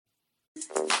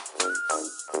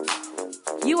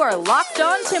You are Locked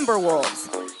On Timberwolves,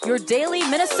 your daily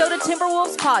Minnesota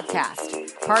Timberwolves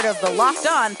podcast, part of the Locked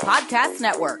On Podcast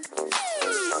Network.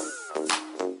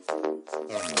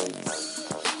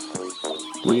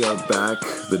 We are back,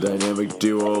 the dynamic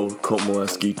duo, Colt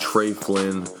Molesky, Trey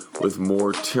Flynn, with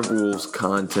more Timberwolves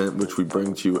content, which we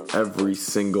bring to you every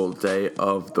single day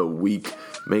of the week.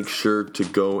 Make sure to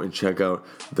go and check out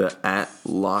the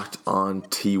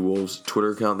 @LockedOnTWolves Twitter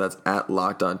account. That's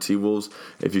 @LockedOnTWolves.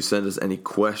 If you send us any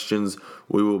questions,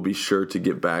 we will be sure to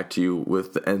get back to you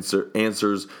with the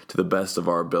answers to the best of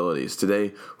our abilities.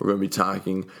 Today, we're going to be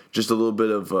talking just a little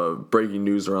bit of breaking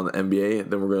news around the NBA.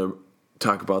 Then we're going to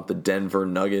talk about the Denver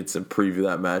Nuggets and preview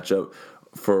that matchup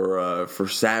for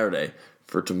Saturday,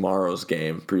 for tomorrow's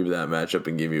game. Preview that matchup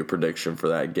and give you a prediction for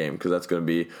that game, because that's going to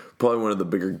be probably one of the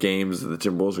bigger games that the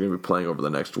Timberwolves are going to be playing over the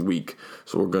next week.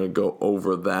 So we're going to go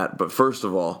over that. But first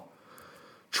of all,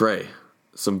 Trey,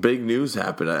 some big news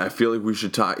happened. I feel like we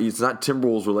should talk. It's not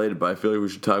Timberwolves related, but I feel like we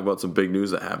should talk about some big news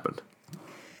that happened.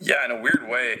 Yeah, in a weird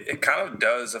way, it kind of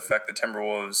does affect the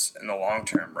Timberwolves in the long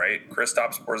term, right?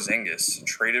 Kristaps Porzingis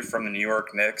traded from the New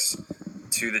York Knicks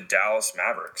to the Dallas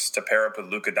Mavericks to pair up with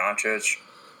Luka Doncic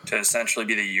to essentially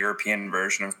be the European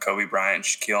version of Kobe Bryant and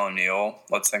Shaquille O'Neal.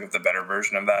 Let's think of the better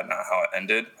version of that, not how it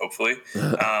ended, hopefully.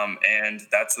 And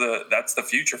that's the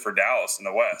future for Dallas in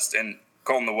the West. And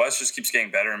Colton, the West just keeps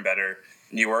getting better and better.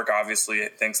 New York obviously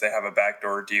thinks they have a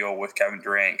backdoor deal with Kevin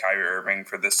Durant and Kyrie Irving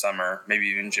for this summer, maybe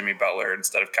even Jimmy Butler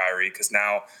instead of Kyrie, because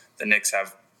now the Knicks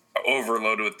have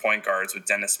overloaded with point guards, with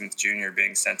Dennis Smith Jr.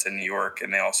 being sent to New York,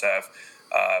 and they also have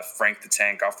Frank the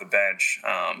Tank off the bench.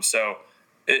 So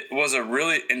it was a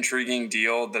really intriguing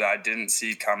deal that I didn't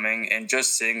see coming, and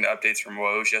just seeing the updates from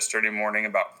Woj yesterday morning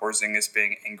about Porzingis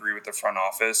being angry with the front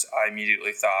office, I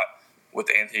immediately thought with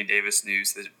the Anthony Davis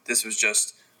news that this was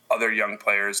just other young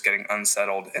players getting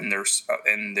unsettled in their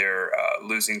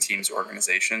losing teams'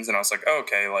 organizations. And I was like, oh,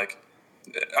 okay,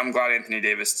 I'm glad Anthony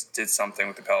Davis did something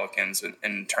with the Pelicans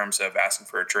in terms of asking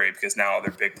for a trade, because now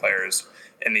other big players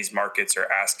in these markets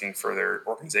are asking for their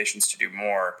organizations to do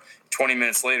more. 20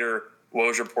 minutes later,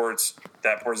 Woj reports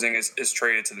that Porzingis is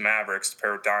traded to the Mavericks to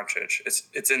pair with Doncic.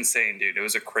 It's insane, dude. It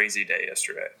was a crazy day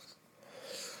yesterday.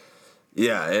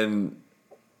 Yeah, and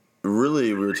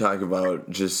really, we were talking about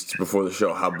just before the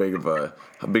show how big of a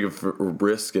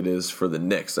risk it is for the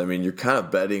Knicks. I mean, you're kind of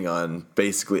betting on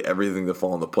basically everything to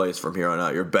fall into place from here on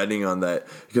out. You're betting on that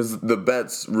because the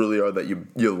bets really are that you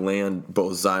land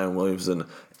both Zion Williamson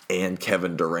and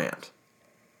Kevin Durant.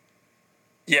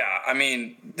 Yeah, I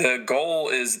mean, the goal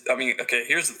is, okay,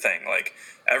 here's the thing.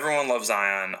 Everyone loves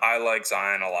Zion. I like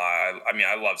Zion a lot.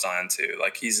 I love Zion too.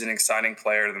 He's an exciting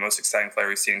player, the most exciting player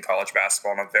we've seen in college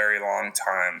basketball in a very long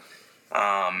time.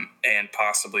 And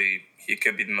possibly he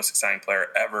could be the most exciting player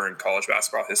ever in college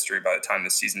basketball history by the time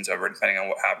the season's over, depending on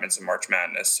what happens in March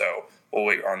Madness. So we'll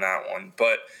wait on that one.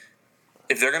 But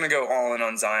if they're going to go all in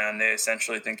on Zion, they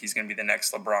essentially think he's going to be the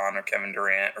next LeBron or Kevin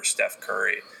Durant or Steph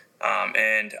Curry.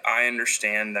 And I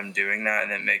understand them doing that,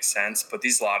 and it makes sense. But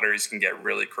these lotteries can get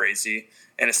really crazy.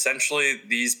 And essentially,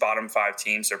 these bottom five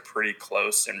teams are pretty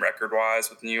close in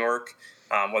record-wise with New York.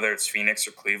 Whether it's Phoenix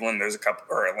or Cleveland,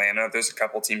 or Atlanta, there's a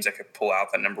couple teams that could pull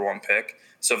out that number one pick.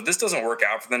 So if this doesn't work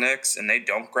out for the Knicks, and they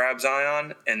don't grab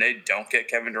Zion, and they don't get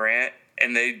Kevin Durant,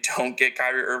 and they don't get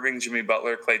Kyrie Irving, Jimmy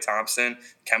Butler, Klay Thompson,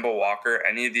 Kemba Walker,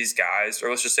 any of these guys, or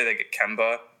let's just say they get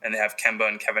Kemba, and they have Kemba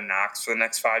and Kevin Knox for the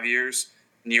next 5 years,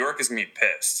 New York is going to be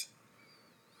pissed.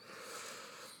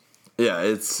 Yeah,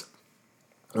 that's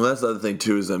the other thing,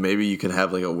 too, is that maybe you can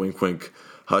have a wink-wink,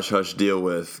 hush-hush deal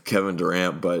with Kevin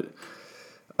Durant, but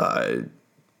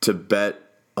to bet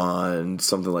on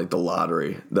something like the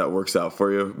lottery that works out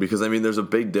for you, because, there's a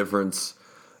big difference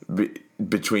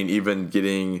between even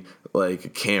getting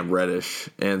Cam Reddish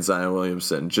and Zion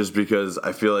Williamson, just because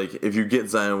I feel like if you get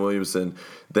Zion Williamson,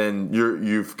 then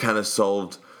you've kind of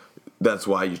solved. That's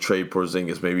why you trade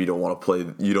Porzingis. Maybe you don't want to play.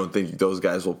 You don't think those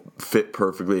guys will fit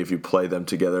perfectly if you play them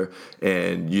together,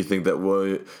 and you think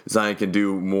that Zion can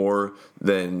do more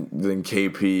than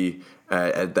KP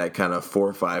at that kind of 4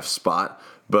 or 5 spot.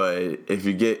 But if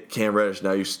you get Cam Reddish,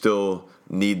 now you still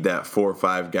need that 4 or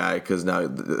 5 guy, because now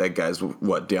that guy's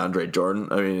DeAndre Jordan.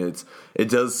 It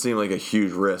does seem like a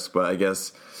huge risk, but I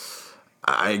guess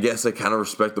I kind of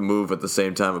respect the move at the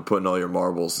same time of putting all your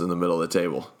marbles in the middle of the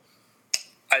table.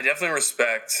 I definitely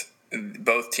respect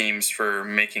both teams for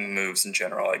making moves in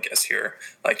general, I guess, here.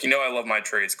 I love my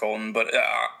trades, Colton, but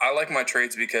I like my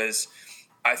trades because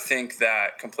I think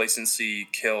that complacency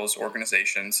kills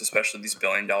organizations, especially these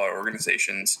billion-dollar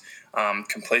organizations.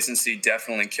 Complacency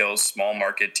definitely kills small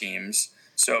market teams.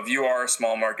 So if you are a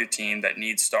small market team that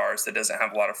needs stars, that doesn't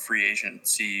have a lot of free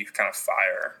agency kind of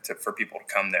fire for people to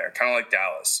come there, kind of like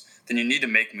Dallas, then you need to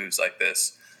make moves like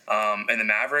this. And the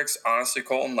Mavericks, honestly,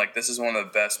 Colton, like this is one of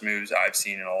the best moves I've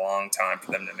seen in a long time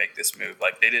for them to make this move.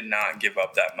 Like they did not give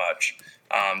up that much.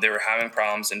 They were having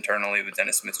problems internally with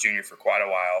Dennis Smith Jr. for quite a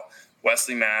while.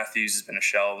 Wesley Matthews has been a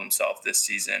shell of himself this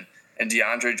season. And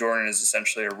DeAndre Jordan is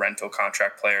essentially a rental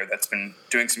contract player that's been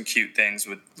doing some cute things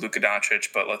with Luka Doncic.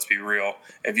 But let's be real,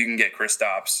 if you can get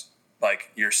Kristaps,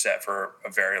 like you're set for a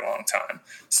very long time.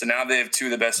 So now they have two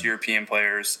of the best European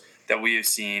players that we have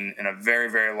seen in a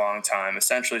very, very long time,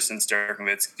 essentially since Dirk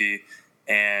Nowitzki.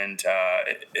 And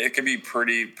it could be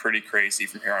pretty crazy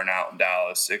from here on out in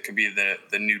Dallas. It could be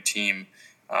the new team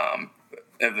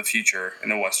of the future in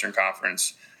the Western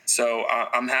Conference. So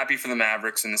I'm happy for the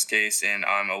Mavericks in this case, and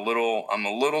I'm a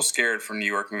little scared for New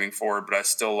York moving forward, but I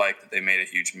still like that they made a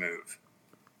huge move.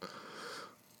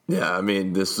 Yeah, I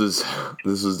mean this was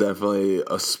definitely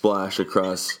a splash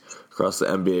across the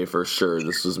NBA for sure.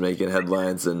 This was making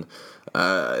headlines, and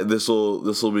this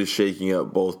will be shaking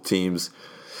up both teams.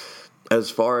 As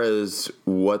far as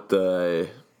what I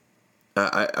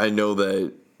know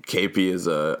that KP is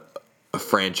a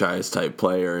franchise type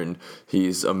player, and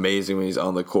he's amazing when he's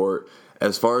on the court.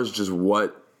 As far as just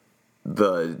what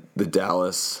the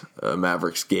Dallas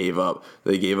Mavericks gave up,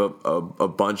 they gave up a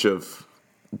bunch of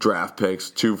draft picks,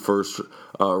 2 first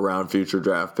round future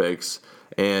draft picks,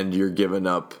 and you're giving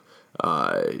up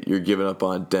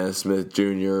on Dennis Smith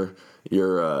Jr.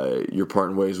 You're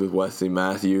parting ways with Wesley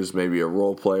Matthews, maybe a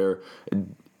role player.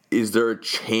 Is there a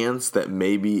chance that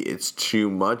maybe it's too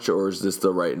much, or is this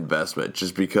the right investment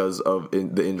just because of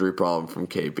the injury problem from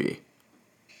KP?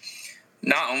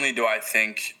 Not only do I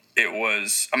think it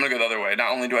was – I'm going to go the other way.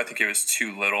 Not only do I think it was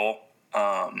too little,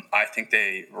 I think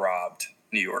they robbed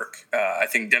New York. I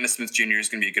think Dennis Smith Jr. is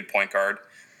going to be a good point guard.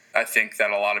 I think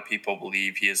that a lot of people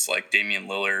believe he is like Damian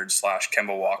Lillard /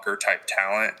 Kemba Walker type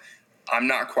talent. I'm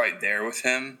not quite there with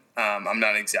him. I'm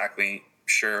not exactly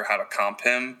sure how to comp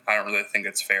him. I don't really think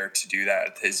it's fair to do that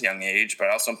at his young age, but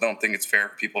I also don't think it's fair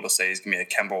for people to say he's going to be a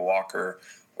Kemba Walker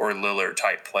or Lillard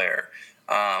type player.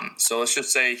 So let's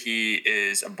just say he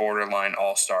is a borderline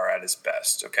all-star at his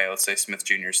best. Okay, let's say Smith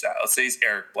Jr.'s that. Let's say he's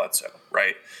Eric Bledsoe,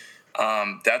 right?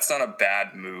 That's not a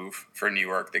bad move for New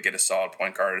York to get a solid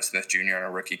point guard as Smith Jr. on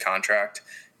a rookie contract.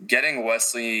 Getting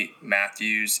Wesley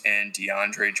Matthews and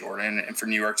DeAndre Jordan, and for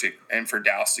New York and for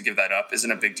Dallas to give that up isn't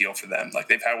a big deal for them. Like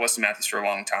they've had Wesley Matthews for a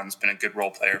long time. He's been a good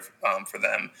role player for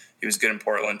them. He was good in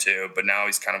Portland too, but now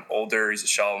he's kind of older. He's a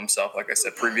shell of himself, like I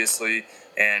said previously,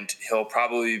 and he'll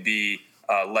probably be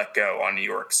let go on New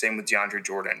York. Same with DeAndre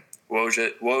Jordan.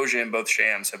 Woj and both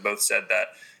Shams have both said that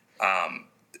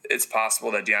it's possible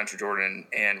that DeAndre Jordan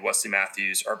and Wesley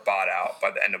Matthews are bought out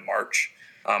by the end of March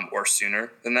or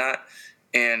sooner than that.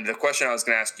 And the question I was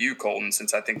going to ask you, Colton,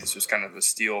 since I think this was kind of a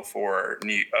steal for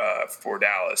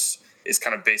Dallas, is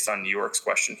kind of based on New York's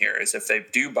question here, is if they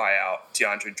do buy out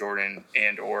DeAndre Jordan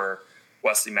and or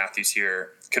Wesley Matthews here,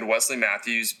 could Wesley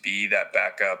Matthews be that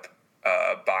backup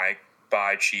buy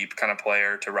cheap kind of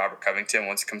player to Robert Covington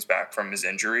once he comes back from his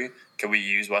injury? Could we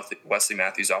use Wesley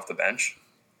Matthews off the bench?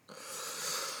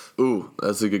 Ooh,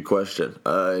 that's a good question.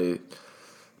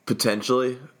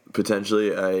 Potentially,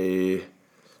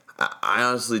 I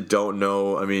honestly don't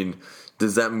know. I mean,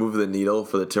 does that move the needle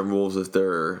for the Timberwolves if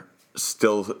they're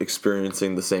still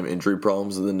experiencing the same injury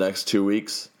problems in the next 2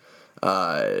 weeks,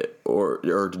 or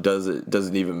does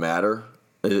it even matter?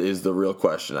 Is the real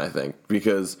question, I think,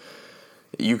 because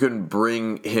you can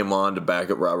bring him on to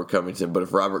back up Robert Covington, but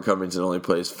if Robert Covington only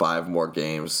plays 5 more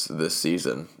games this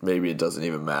season, maybe it doesn't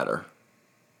even matter.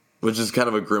 Which is kind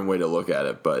of a grim way to look at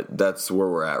it, but that's where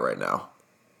we're at right now.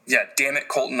 Yeah, damn it,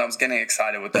 Colton! I was getting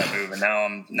excited with that move, and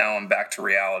now I'm back to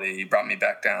reality. You brought me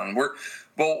back down. We're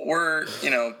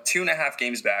 2.5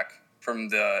 games back from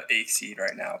the 8th seed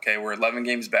right now. Okay, we're 11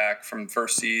 games back from the 1st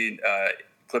seed.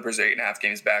 Clippers are 8.5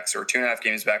 games back, so we're 2.5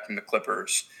 games back from the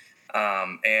Clippers.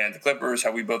 And the Clippers,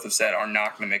 how we both have said, are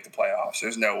not going to make the playoffs.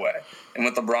 There's no way. And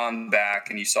with LeBron back,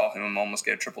 and you saw him almost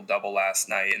get a triple-double last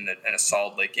night in a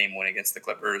solid late game win against the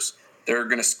Clippers, they're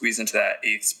going to squeeze into that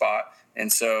 8th spot.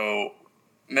 And so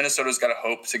Minnesota's got to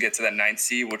hope to get to that 9th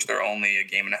seed, which they're only a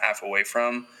game and a half away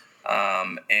from.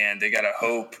 And they got to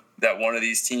hope that one of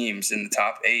these teams in the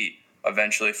top 8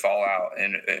 eventually fall out.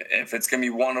 And if it's going to be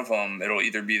one of them, it'll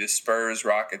either be the Spurs,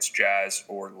 Rockets, Jazz,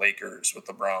 or Lakers with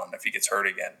LeBron if he gets hurt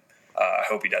again. I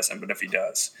hope he doesn't, but if he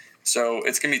does. So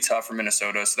it's going to be tough for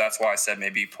Minnesota. So that's why I said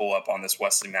maybe pull up on this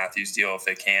Wesley Matthews deal if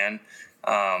they can.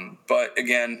 But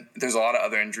again, there's a lot of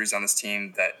other injuries on this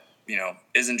team that,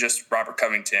 isn't just Robert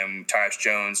Covington, Tyus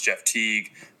Jones, Jeff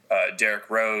Teague, Derrick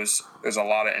Rose. There's a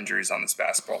lot of injuries on this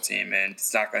basketball team, and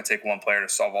it's not going to take one player to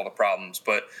solve all the problems.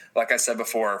 But like I said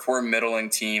before, if we're a middling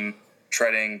team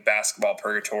treading basketball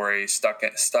purgatory, stuck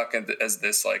as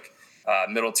this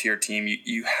middle tier team,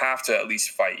 you have to at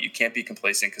least fight. You can't be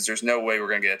complacent because there's no way we're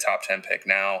going to get a top 10 pick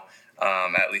now.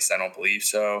 At least I don't believe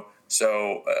so.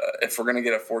 So if we're going to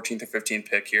get a 14th or 15th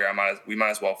pick here, we might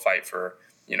as well fight for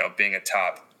being a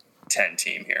top 10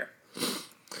 team here.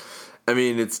 I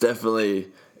mean, it's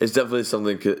definitely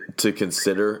something to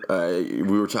consider.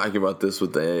 We were talking about this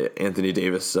with the Anthony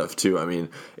Davis stuff too. I mean,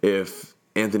 if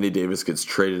Anthony Davis gets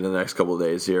traded in the next couple of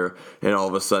days here, and all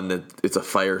of a sudden it's a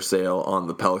fire sale on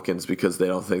the Pelicans because they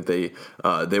don't think they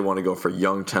want to go for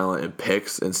young talent and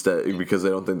picks instead because they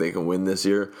don't think they can win this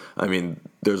year. I mean,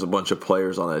 there's a bunch of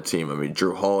players on that team. I mean,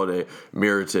 Drew Holiday,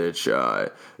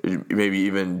 Mirotic, maybe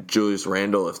even Julius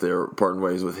Randle if they're parting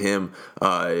ways with him,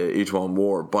 Etuan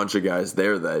Moore, a bunch of guys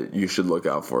there that you should look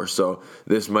out for. So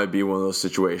this might be one of those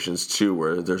situations too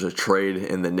where there's a trade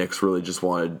and the Knicks really just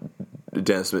wanted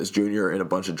Dennis Smith Jr. and a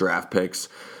bunch of draft picks,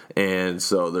 and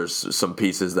so there's some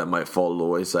pieces that might fall to the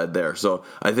wayside there. So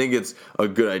I think it's a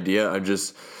good idea.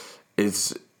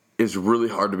 It's really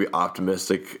hard to be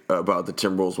optimistic about the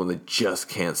Timberwolves when they just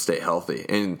can't stay healthy.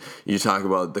 And we talked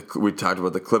about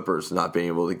the Clippers not being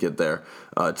able to get there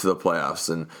to the playoffs,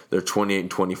 and they're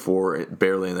 28-24,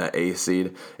 barely in that A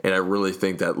seed. And I really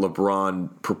think that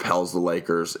LeBron propels the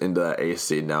Lakers into that A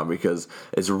seed now because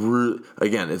it's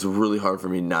really hard for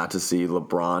me not to see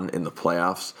LeBron in the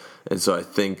playoffs. And so I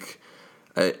think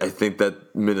that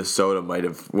Minnesota might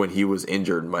have, when he was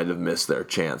injured, might have missed their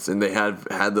chance. And they had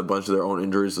a bunch of their own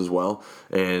injuries as well,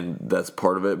 and that's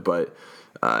part of it. But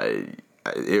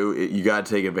you got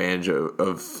to take advantage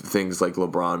of things like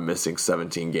LeBron missing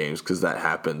 17 games because that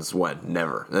happens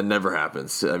never. That never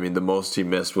happens. I mean, the most he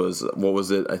missed was, what was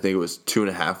it? I think it was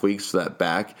 2.5 weeks for that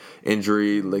back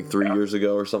injury 3 years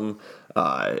ago or something.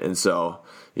 And so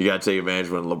you got to take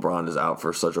advantage when LeBron is out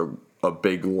for such a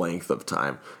big length of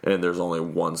time, and there's only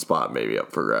one spot maybe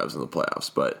up for grabs in the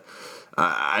playoffs. But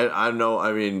I don't know.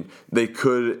 I mean, they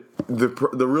could. The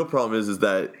real problem is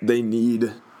that they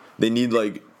need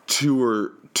like two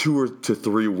or to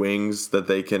three wings that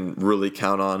they can really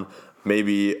count on.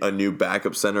 Maybe a new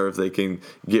backup center if they can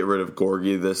get rid of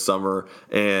Gorgie this summer,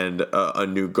 and a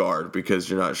new guard because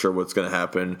you're not sure what's going to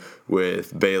happen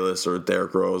with Bayless or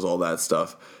Derrick Rose, all that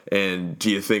stuff. And do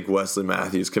you think Wesley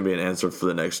Matthews can be an answer for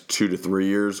the next 2 to 3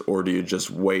 years, or do you just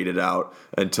wait it out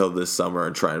until this summer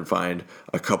and try and find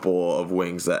a couple of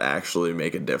wings that actually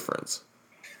make a difference?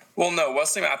 Well, no,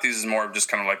 Wesley Matthews is more of just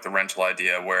kind of like the rental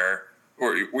idea where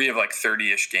we have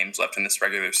 30-ish games left in this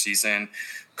regular season.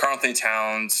 Karl-Anthony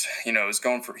Towns,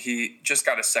 he just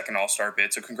got a second All-Star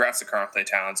bid, so congrats to Karl-Anthony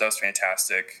Towns. That was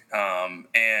fantastic.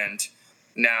 And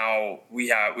now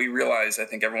we realize, I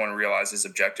think everyone realizes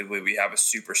objectively, we have a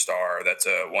superstar that's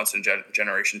a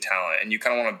once-in-a-generation talent, and you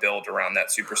kind of want to build around that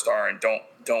superstar and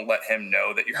don't let him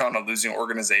know that you're on a losing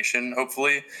organization,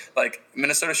 hopefully.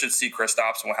 Minnesota should see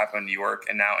Kristaps and what happened in New York,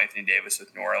 and now Anthony Davis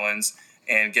with New Orleans,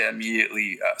 and get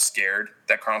immediately scared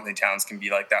that Karl-Anthony Towns can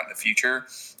be like that in the future.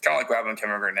 Kind of like what happened with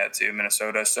Kevin Garnett too in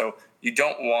Minnesota. So you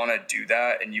don't want to do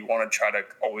that, and you want to try to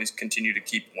always continue to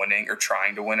keep winning or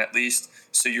trying to win at least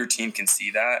so your team can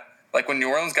see that. Like when New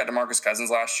Orleans got DeMarcus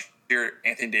Cousins last year,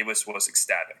 Anthony Davis was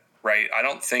ecstatic, right? I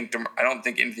don't think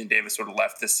Anthony Davis would have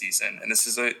left this season, and this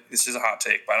is a hot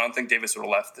take, but I don't think Davis would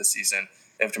have left this season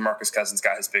if DeMarcus Cousins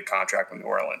got his big contract with New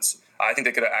Orleans. I think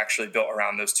they could have actually built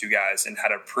around those two guys and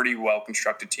had a pretty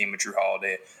well-constructed team with Drew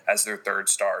Holiday as their third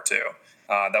star, too.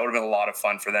 That would have been a lot of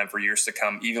fun for them for years to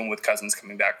come, even with Cousins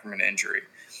coming back from an injury.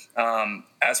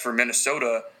 As for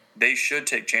Minnesota, they should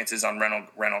take chances on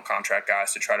rental contract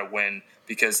guys to try to win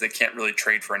because they can't really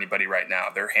trade for anybody right now.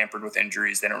 They're hampered with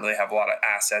injuries. They don't really have a lot of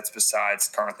assets besides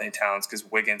Karl-Anthony Towns because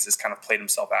Wiggins has kind of played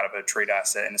himself out of a trade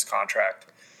asset in his contract.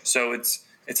 So it's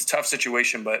a tough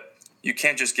situation, but you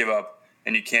can't just give up.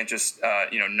 And you can't just,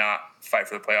 not fight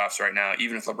for the playoffs right now,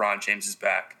 even if LeBron James is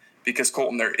back. Because,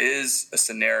 Colton, there is a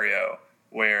scenario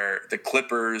where the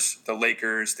Clippers, the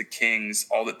Lakers, the Kings,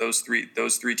 those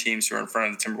three teams who are in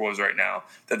front of the Timberwolves right now,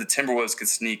 that the Timberwolves could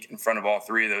sneak in front of all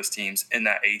three of those teams in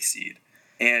that 8th seed.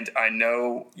 And I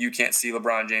know you can't see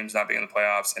LeBron James not being in the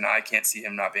playoffs, and I can't see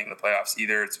him not being in the playoffs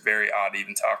either. It's very odd to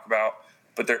even talk about.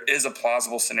 But there is a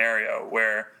plausible scenario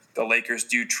where the Lakers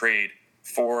do trade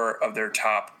 4 of their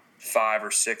top 5 or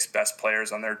 6 best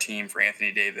players on their team for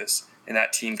Anthony Davis, and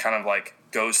that team kind of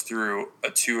goes through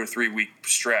a 2 or 3 week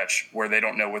stretch where they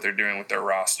don't know what they're doing with their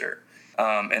roster.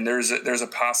 And there's a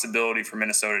possibility for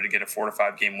Minnesota to get a 4 to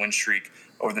 5 game win streak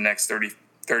over the next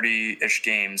 30-ish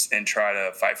games and try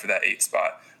to fight for that 8th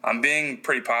spot. I'm being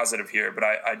pretty positive here, but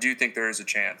I do think there is a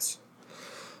chance.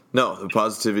 No, the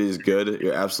positivity is good.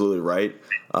 You're absolutely right.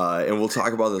 And we'll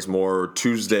talk about this more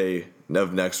Tuesday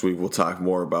of next week. We'll talk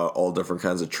more about all different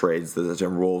kinds of trades that the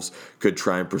Timberwolves could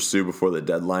try and pursue before the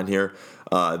deadline here.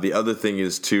 The other thing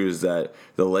is, too, is that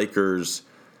the Lakers,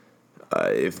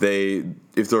 if the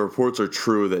reports are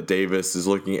true that Davis is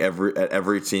looking at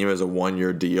every team as a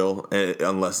one-year deal,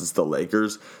 unless it's the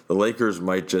Lakers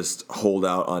might just hold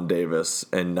out on Davis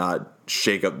and not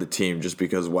shake up the team, just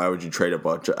because why would you trade a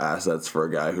bunch of assets for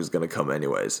a guy who's going to come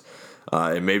anyways?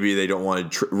 And maybe they don't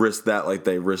want to risk that like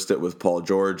they risked it with Paul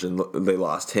George and they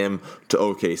lost him to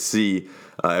OKC.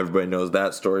 Everybody knows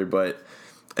that story, but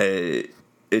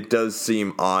it does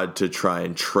seem odd to try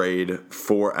and trade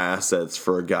 4 assets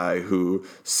for a guy who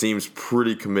seems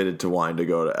pretty committed to wanting to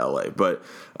go to LA. But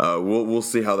we'll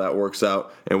see how that works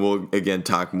out, and we'll again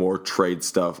talk more trade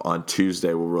stuff on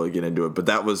Tuesday. We'll really get into it. But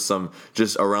that was some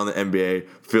just around the NBA.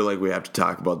 Feel like we have to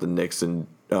talk about the Knicks and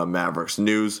Mavericks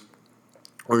news.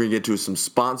 We're going to get to some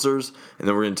sponsors, and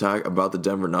then we're going to talk about the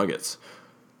Denver Nuggets.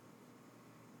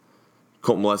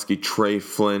 Colt Molesky, Trey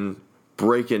Flynn,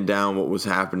 breaking down what was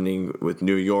happening with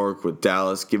New York, with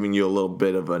Dallas, giving you a little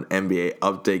bit of an NBA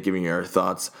update, giving you our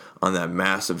thoughts on that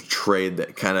massive trade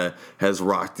that kind of has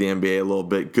rocked the NBA a little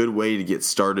bit. Good way to get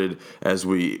started as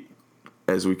we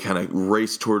kind of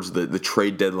race towards the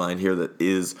trade deadline here that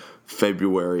is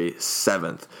February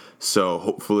 7th. So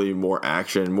hopefully more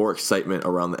action, more excitement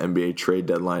around the NBA trade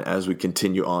deadline as we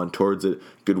continue on towards it.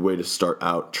 Good way to start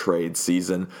out trade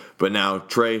season. But now,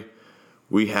 Trey,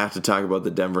 we have to talk about the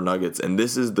Denver Nuggets, and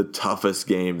this is the toughest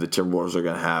game the Timberwolves are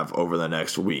going to have over the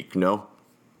next week, no?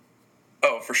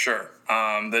 Oh, for sure.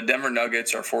 The Denver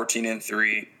Nuggets are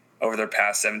 14-3 over their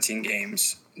past 17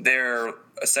 games. They're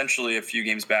essentially a few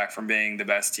games back from being the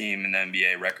best team in the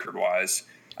NBA record-wise.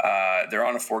 They're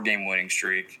on a 4-game winning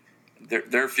streak.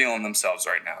 They're feeling themselves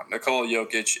right now. Nikola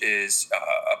Jokic is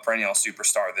a perennial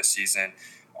superstar this season,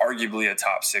 arguably a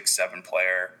top 6-7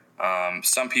 player.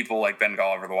 Some people like Ben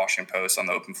Golliver, the Washington Post, on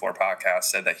the Open Floor podcast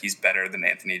said that he's better than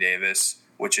Anthony Davis,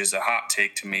 which is a hot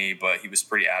take to me, but he was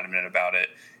pretty adamant about it.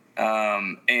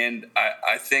 And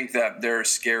I think that they're a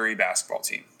scary basketball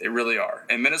team. They really are.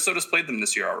 And Minnesota's played them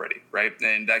this year already, right?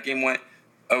 And that game went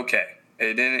okay.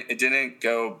 It didn't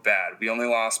go bad. We only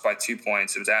lost by 2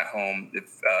 points. It was at home,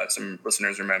 if some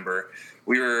listeners remember.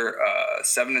 We were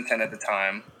 7-10 at the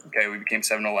time. Okay, we became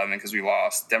 7-11 because we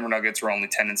lost. Denver Nuggets were only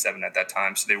 10-7 at that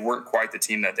time, so they weren't quite the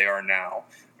team that they are now.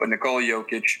 But Nikola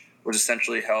Jokic was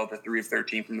essentially held to 3 of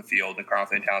 13 from the field, and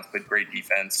Karl-Anthony Towns played great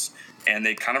defense. And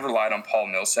they kind of relied on Paul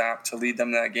Millsap to lead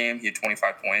them that game. He had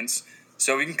 25 points.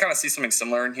 So we can kind of see something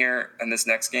similar in here in this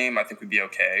next game. I think we'd be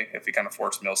okay if we kind of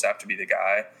force Millsap to be the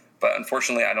guy. But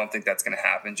unfortunately, I don't think that's going to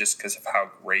happen just because of how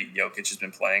great Jokic has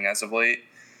been playing as of late.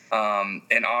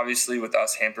 And obviously, with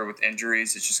us hampered with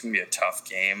injuries, it's just going to be a tough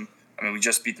game. I mean, we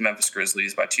just beat the Memphis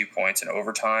Grizzlies by 2 points in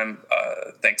overtime,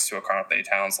 thanks to a Karl-Anthony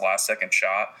Towns last-second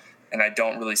shot. And I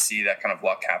don't really see that kind of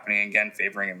luck happening again,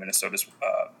 favoring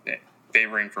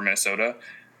for Minnesota.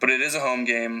 But it is a home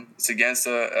game. It's against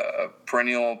a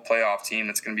perennial playoff team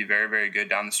that's going to be very, very good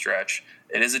down the stretch.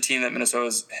 It is a team that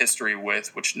Minnesota's history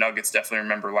with, which Nuggets definitely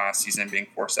remember last season being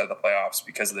forced out of the playoffs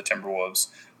because of the Timberwolves.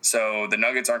 So the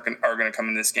Nuggets are going to come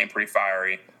in this game pretty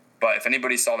fiery. But if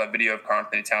anybody saw that video of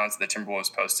Karl-Anthony Towns that the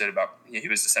Timberwolves posted about, he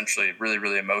was essentially really,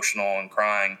 really emotional and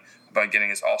crying about getting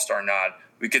his All-Star nod,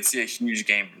 we could see a huge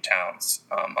game from Towns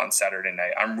on Saturday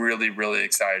night. I'm really, really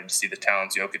excited to see the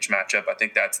Towns-Jokic matchup. I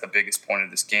think that's the biggest point of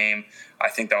this game. I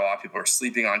think that a lot of people are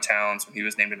sleeping on Towns when he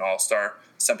was named an All-Star.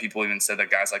 Some people even said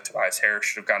that guys like Tobias Harris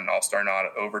should have gotten an All-Star nod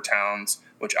over Towns,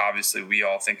 which obviously we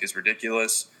all think is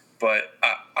ridiculous. But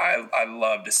I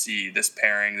love to see this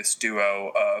pairing, this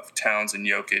duo of Towns and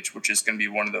Jokic, which is going to be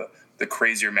one of the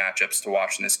crazier matchups to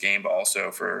watch in this game, but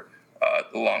also for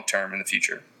the long term in the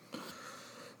future.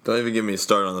 Don't even get me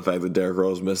started on the fact that Derrick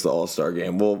Rose missed the All-Star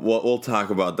game. We'll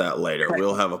talk about that later.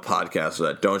 We'll have a podcast for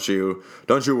that. Don't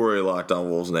you worry, Locked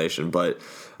On Wolves Nation. But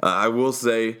I will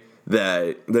say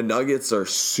that the Nuggets are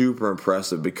super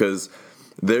impressive because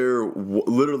they're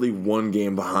literally one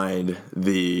game behind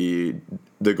the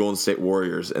Golden State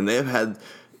Warriors, and they have had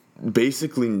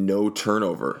basically no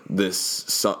turnover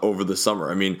over the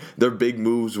summer. I mean, their big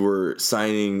moves were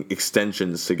signing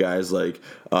extensions to guys like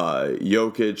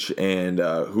Jokic and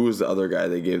who was the other guy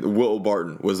they gave? Will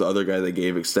Barton was the other guy they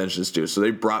gave extensions to. So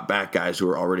they brought back guys who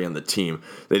were already on the team.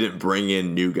 They didn't bring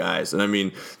in new guys. And I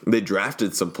mean, they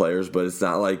drafted some players, but it's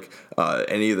not like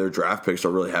any of their draft picks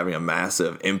are really having a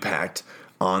massive impact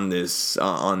on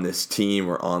this team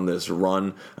or on this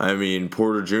run. I mean,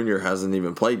 Porter Jr. hasn't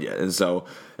even played yet, and so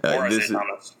Isaiah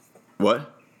Thomas.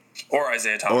 What? Or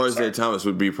Isaiah Thomas. Thomas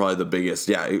would be probably the biggest.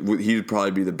 Yeah, he'd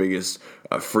probably be the biggest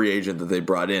free agent that they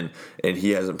brought in, and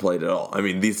he hasn't played at all. I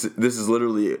mean, this is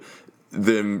literally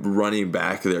them running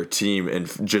back their team and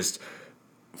just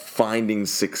finding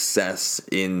success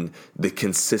in the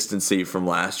consistency from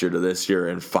last year to this year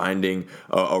and finding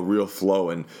a real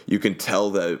flow. And you can tell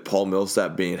that Paul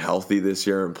Millsap being healthy this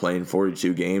year and playing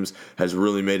 42 games has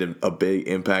really made a big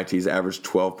impact. He's averaged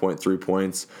 12.3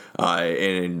 points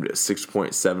and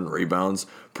 6.7 rebounds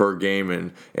per game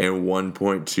and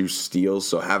 1.2 steals.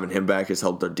 So having him back has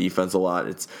helped their defense a lot.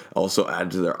 It's also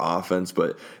added to their offense,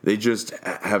 but they just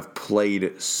have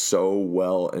played so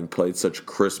well and played such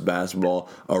crisp basketball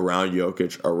around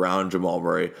Jokic, around Jamal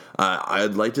Murray.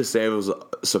 I'd like to say I was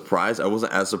surprised. I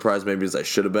wasn't as surprised maybe as I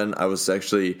should have been. I was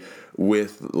actually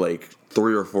with like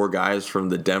 3 or 4 guys from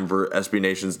the SB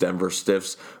Nation's Denver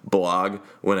Stiffs blog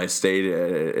when I stayed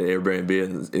at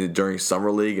Airbnb during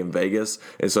Summer League in Vegas,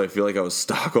 and so I feel like I was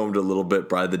Stockholmed a little bit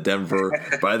by the Denver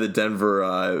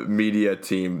media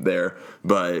team there,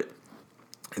 but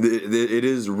it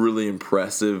is really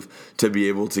impressive to be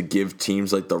able to give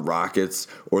teams like the Rockets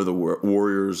or the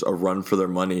Warriors a run for their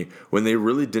money when they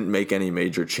really didn't make any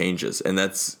major changes, and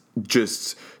that's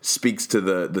just speaks to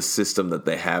the system that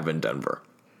they have in Denver.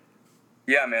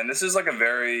 Yeah, man, this is like a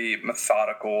very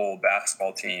methodical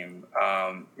basketball team.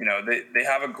 They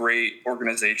have a great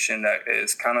organization that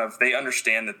is they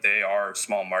understand that they are a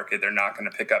small market. They're not going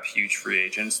to pick up huge free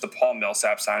agents. The Paul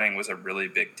Millsap signing was a really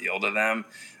big deal to them.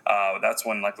 That's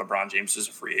when like LeBron James was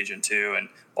a free agent too. And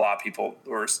a lot of people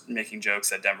were making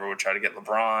jokes that Denver would try to get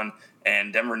LeBron,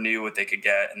 and Denver knew what they could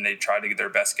get, and they tried to get their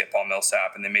best to get Paul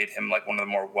Millsap, and they made him like one of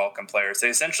the more welcome players. They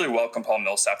essentially welcomed Paul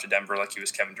Millsap to Denver like he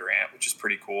was Kevin Durant, which is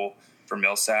pretty cool for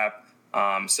Millsap.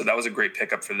 So that was a great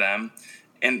pickup for them.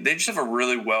 And they just have a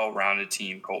really well-rounded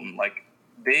team, Colton. Like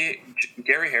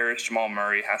Gary Harris, Jamal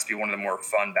Murray has to be one of the more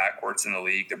fun backcourts in the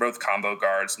league. They're both combo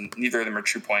guards, and neither of them are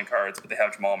true point guards, but they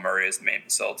have Jamal Murray as the main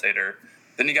facilitator.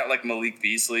 Then you got like Malik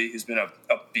Beasley, who's been a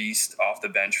beast off the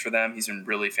bench for them. He's been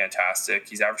really fantastic.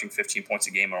 He's averaging 15 points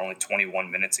a game or only 21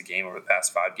 minutes a game over the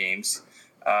past 5 games.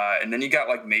 And then you got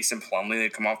like Mason Plumlee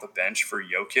that come off the bench for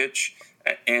Jokic.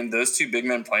 And those two big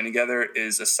men playing together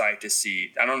is a sight to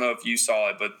see. I don't know if you saw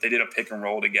it, but they did a pick and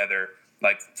roll together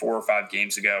like 4 or 5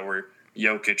 games ago where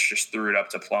Jokic just threw it up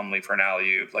to Plumlee for an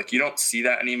alley-oop. Like, you don't see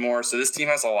that anymore. So this team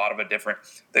has a lot of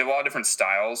different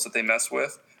styles that they mess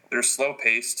with. They're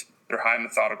slow-paced. They're a high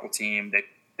methodical team.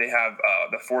 They have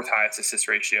the 4th highest assist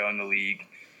ratio in the league.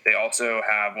 They also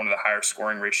have one of the higher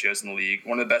scoring ratios in the league,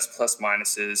 one of the best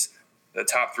plus-minuses, the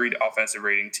top 3 offensive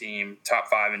rating team, top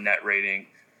 5 in net rating.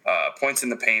 Points in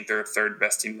the paint, they're 3rd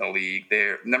best team in the league.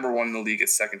 They're number 1 in the league at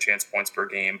second chance points per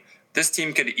game. This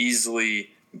team could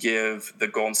easily give the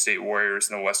Golden State Warriors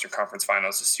in the Western Conference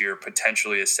Finals this year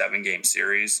potentially a 7-game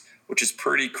series, which is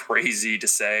pretty crazy to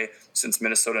say since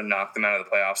Minnesota knocked them out of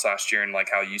the playoffs last year. And like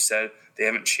how you said, they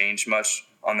haven't changed much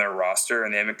on their roster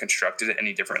and they haven't constructed it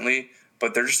any differently.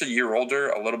 But they're just a year older,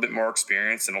 a little bit more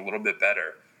experienced, and a little bit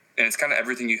better. And it's kind of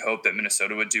everything you hope that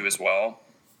Minnesota would do as well.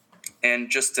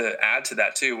 And just to add to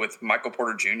that, too, with Michael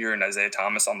Porter Jr. and Isaiah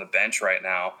Thomas on the bench right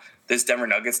now, this Denver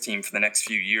Nuggets team for the next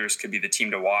few years could be the team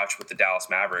to watch with the Dallas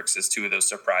Mavericks as 2 of those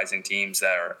surprising teams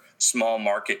that are small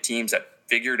market teams that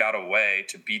figured out a way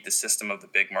to beat the system of the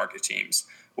big market teams,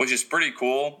 which is pretty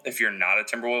cool if you're not a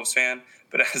Timberwolves fan.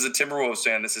 But as a Timberwolves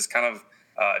fan, this is kind of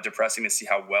depressing to see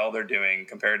how well they're doing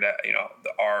compared to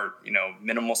our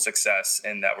minimal success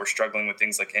and that we're struggling with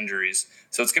things like injuries.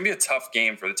 So it's going to be a tough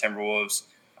game for the Timberwolves.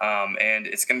 And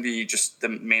it's going to be just the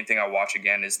main thing I'll watch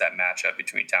again is that matchup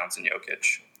between Towns and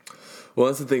Jokic. Well,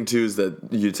 that's the thing, too, is that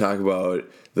you talk about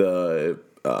the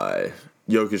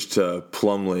Jokic to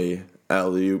Plumlee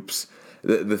alley-oops.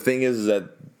 The thing is that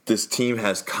this team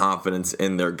has confidence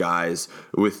in their guys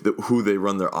with who they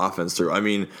run their offense through. I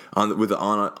mean, with the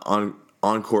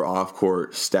on-court,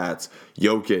 off-court stats,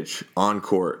 Jokic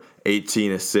on-court,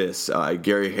 18 assists.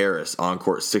 Gary Harris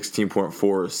on-court,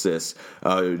 16.4 assists.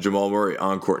 Jamal Murray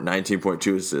on-court,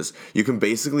 19.2 assists. You can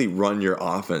basically run your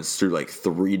offense through like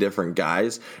 3 different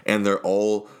guys, and they're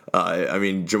all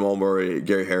Jamal Murray,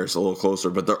 Gary Harris a little closer,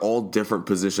 but they're all different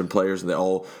position players, and they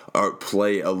all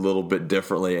play a little bit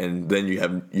differently. And then you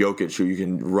have Jokic, who you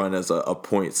can run as a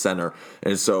point center.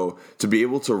 And so to be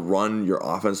able to run your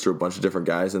offense through a bunch of different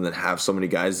guys and then have so many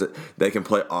guys that can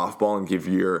play off ball and give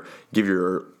your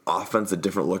offense, a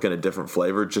different look and a different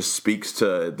flavor, just speaks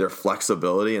to their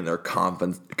flexibility and their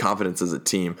confidence as a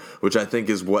team, which I think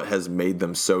is what has made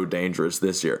them so dangerous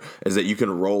this year, is that you can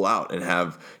roll out and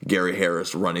have Gary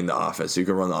Harris running the offense. You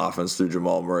can run the offense through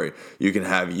Jamal Murray. You can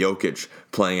have Jokic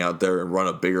playing out there and run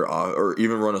a bigger, or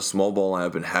even run a small ball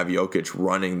lineup and have Jokic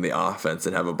running the offense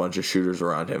and have a bunch of shooters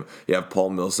around him. You have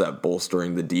Paul Millsap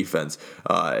bolstering the defense.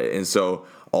 And so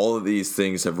all of these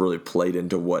things have really played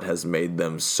into what has made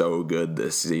them so good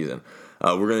this season.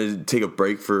 We're going to take a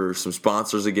break for some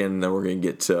sponsors again, and then we're going to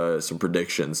get to some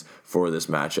predictions for this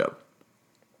matchup.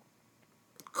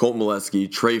 Colt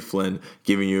Molesky, Trey Flynn,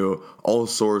 giving you all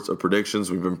sorts of predictions.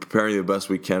 We've been preparing the best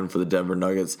we can for the Denver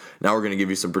Nuggets. Now we're going to give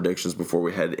you some predictions before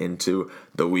we head into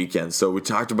the weekend. So we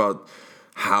talked about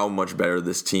how much better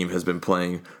this team has been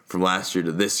playing from last year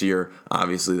to this year.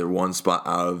 Obviously, they're one spot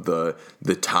out of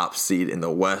the top seed in the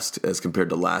West as compared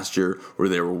to last year, where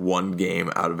they were one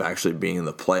game out of actually being in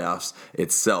the playoffs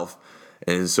itself.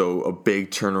 And so a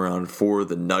big turnaround for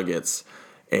the Nuggets.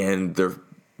 And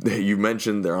you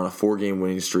mentioned they're on a 4-game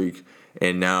winning streak,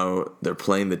 and now they're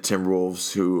playing the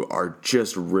Timberwolves, who are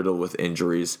just riddled with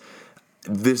injuries.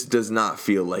 This does not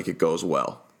feel like it goes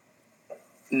well.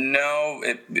 No,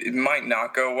 it might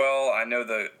not go well. I know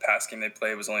the past game they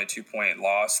played was only a 2-point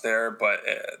loss there, but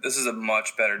this is a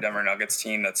much better Denver Nuggets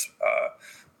team that's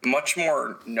much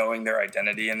more knowing their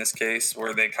identity in this case,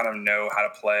 where they kind of know how to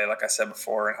play, like I said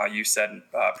before, and how you said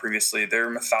previously. They're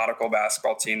a methodical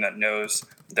basketball team that knows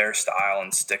their style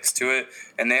and sticks to it,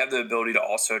 and they have the ability to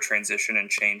also transition and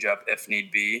change up if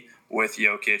need be with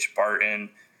Jokic, Barton,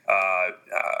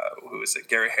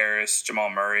 Gary Harris, Jamal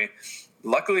Murray.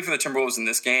 Luckily for the Timberwolves in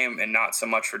this game, and not so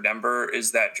much for Denver,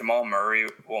 is that Jamal Murray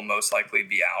will most likely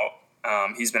be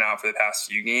out. He's been out for the past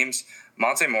few games.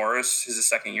 Monte Morris is a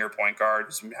second-year point guard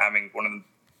who's been having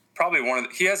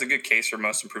he has a good case for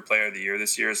most improved player of the year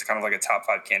this year. It's kind of like a top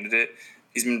 5 candidate.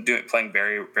 He's been playing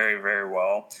very, very, very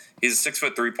well. He's a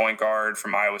 6'3" point guard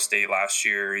from Iowa State last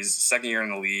year. He's second year in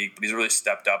the league, but he's really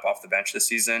stepped up off the bench this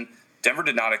season. Denver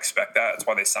did not expect that. That's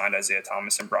why they signed Isaiah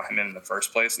Thomas and brought him in the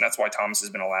first place. And that's why Thomas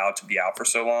has been allowed to be out for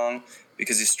so long,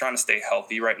 because he's trying to stay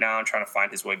healthy right now and trying to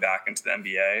find his way back into the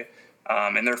NBA.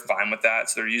 And they're fine with that.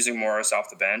 So they're using Morris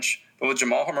off the bench. But with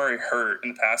Jamal Murray hurt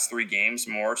in the past 3 games,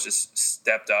 Morris just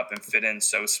stepped up and fit in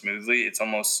so smoothly. It's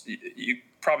almost, you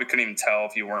probably couldn't even tell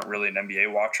if you weren't really an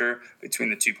NBA watcher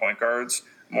between the 2 point guards.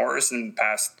 Morris in the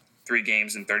past 3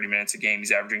 games and 30 minutes a game,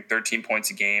 he's averaging 13 points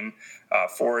a game,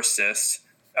 4 assists,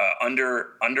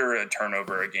 under a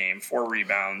turnover a game, 4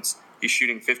 rebounds. He's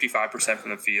shooting 55% from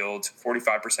the field,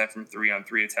 45% from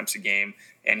 3-on-3 attempts a game,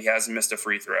 and he hasn't missed a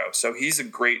free throw. So he's a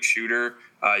great shooter.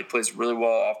 He plays really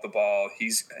well off the ball.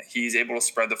 He's able to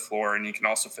spread the floor, and he can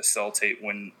also facilitate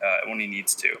when he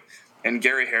needs to. And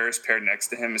Gary Harris paired next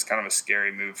to him is kind of a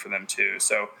scary move for them too.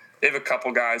 So they have a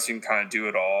couple guys who can kind of do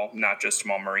it all, not just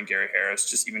Jamal Murray and Gary Harris,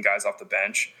 just even guys off the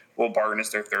bench. Will Barton is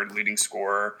their 3rd leading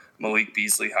scorer. Malik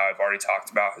Beasley, how I've already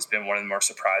talked about, has been one of the more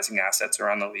surprising assets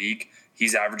around the league.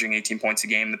 He's averaging 18 points a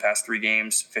game in the past 3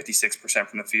 games, 56%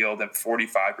 from the field and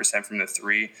 45% from the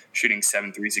 3, shooting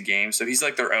 7 threes a game. So he's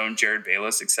like their own Jared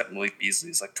Bayless, except Malik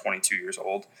Beasley is like 22 years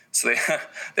old. So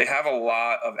they have a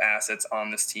lot of assets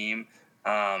on this team.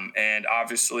 And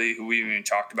obviously, who we haven't even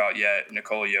talked about yet,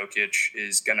 Nikola Jokic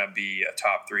is going to be a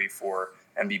top 3 for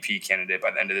MVP candidate by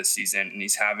the end of this season, and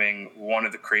he's having one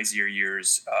of the crazier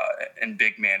years in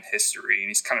big man history, and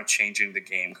he's kind of changing the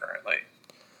game currently.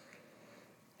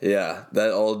 Yeah,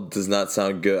 that all does not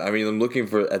sound good. I mean, I'm looking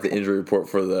at the injury report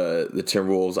for the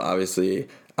Timberwolves. Obviously,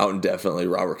 out indefinitely.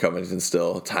 Robert Covington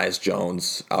still. Tyus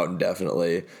Jones out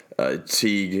indefinitely.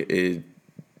 Teague,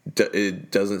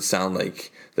 it doesn't sound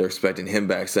like they're expecting him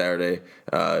back Saturday.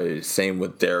 Same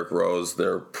with Derrick Rose.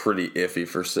 They're pretty iffy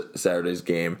for Saturday's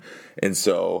game. And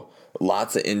so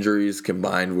lots of injuries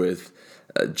combined with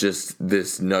just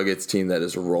this Nuggets team that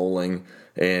is rolling.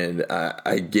 And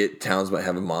I get Towns might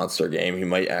have a monster game. He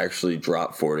might actually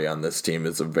drop 40 on this team.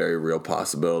 It's a very real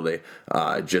possibility,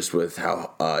 just with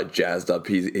how jazzed up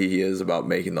he is about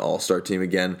making the All-Star team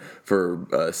again for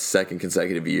a second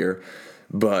consecutive year.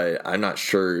 But I'm not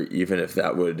sure even if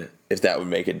that would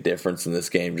make a difference in this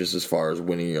game, just as far as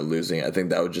winning or losing. I think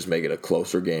that would just make it a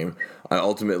closer game. I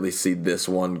ultimately see this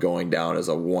one going down as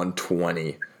a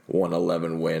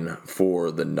 120-111 win for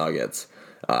the Nuggets.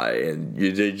 And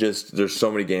there's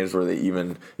so many games where they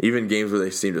even games where they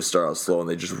seem to start out slow and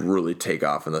they just really take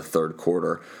off in the third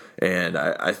quarter. And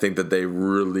I think that they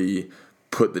really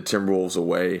put the Timberwolves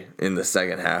away in the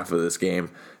second half of this game,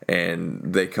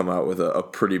 and they come out with a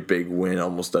pretty big win,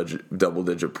 almost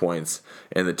double-digit points,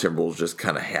 and the Timberwolves just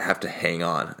kind of have to hang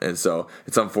on. And so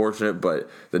it's unfortunate, but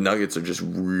the Nuggets are just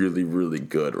really, really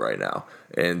good right now,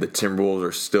 and the Timberwolves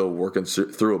are still working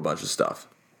through a bunch of stuff.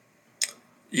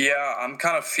 Yeah, I'm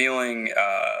kind of feeling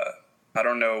I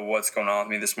don't know what's going on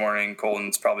with me this morning.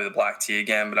 Colton's probably the black tea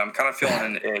again, but I'm kind of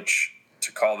feeling an itch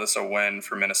to call this a win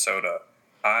for Minnesota.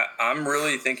 I'm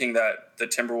really thinking that the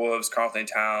Timberwolves, Karl-Anthony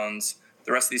Towns,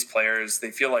 the rest of these players, they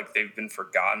feel like they've been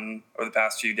forgotten over the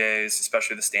past few days,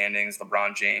 especially the standings,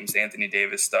 LeBron James, the Anthony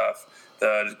Davis stuff,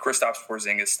 the Kristaps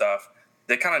Porzingis stuff.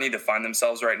 They kind of need to find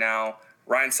themselves right now.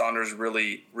 Ryan Saunders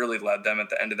really, really led them at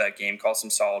the end of that game, called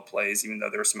some solid plays, even though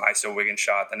there was some ISO Wiggins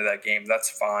shot at the end of that game. That's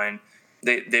fine.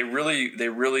 They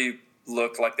really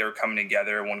looked like they were coming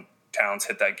together when Towns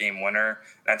hit that game winner.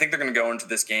 And I think they're going to go into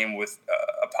this game with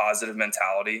a positive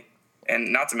mentality.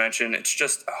 And not to mention, it's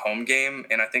just a home game.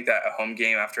 And I think that a home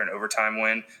game after an overtime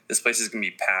win, this place is going to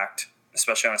be packed,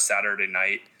 especially on a Saturday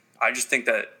night. I just think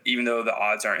that even though the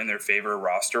odds aren't in their favor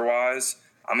roster-wise,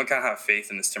 I'm going to kind of have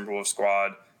faith in this Timberwolves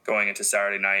squad going into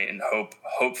Saturday night, and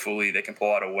hopefully they can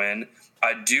pull out a win.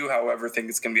 I do, however, think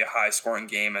it's going to be a high-scoring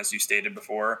game, as you stated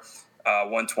before.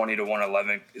 120 to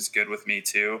 111 is good with me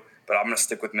too, but I'm going to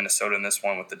stick with Minnesota in this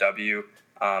one with the W.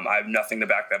 I have nothing to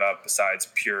back that up besides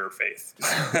pure faith.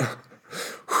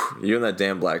 You and that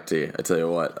damn black tea, I tell you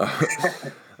what.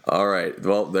 All right,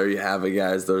 well, there you have it,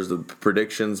 guys. Those are the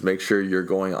predictions. Make sure you're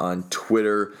going on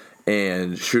Twitter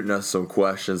and shooting us some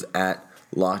questions at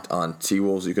Locked On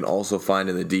T-Wolves. You can also find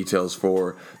in the details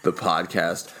for the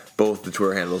podcast both the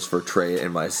Twitter handles for Trey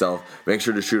and myself. Make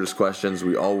sure to shoot us questions.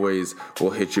 We always will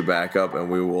hit you back up, and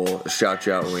we will shout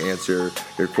you out when we answer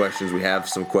your questions. We have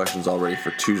some questions already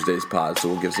for Tuesday's pod, so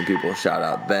we'll give some people a shout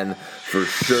out then for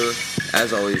sure.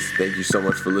 As always, thank you so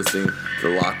much for listening to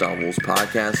the Locked On Wolves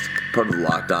podcast, part of the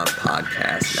Locked On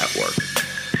Podcast Network.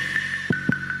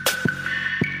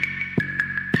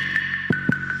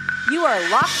 You are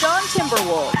Locked On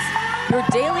Timberwolves, your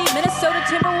daily Minnesota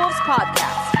Timberwolves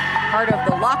podcast, part of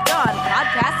the Locked On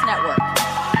Podcast Network.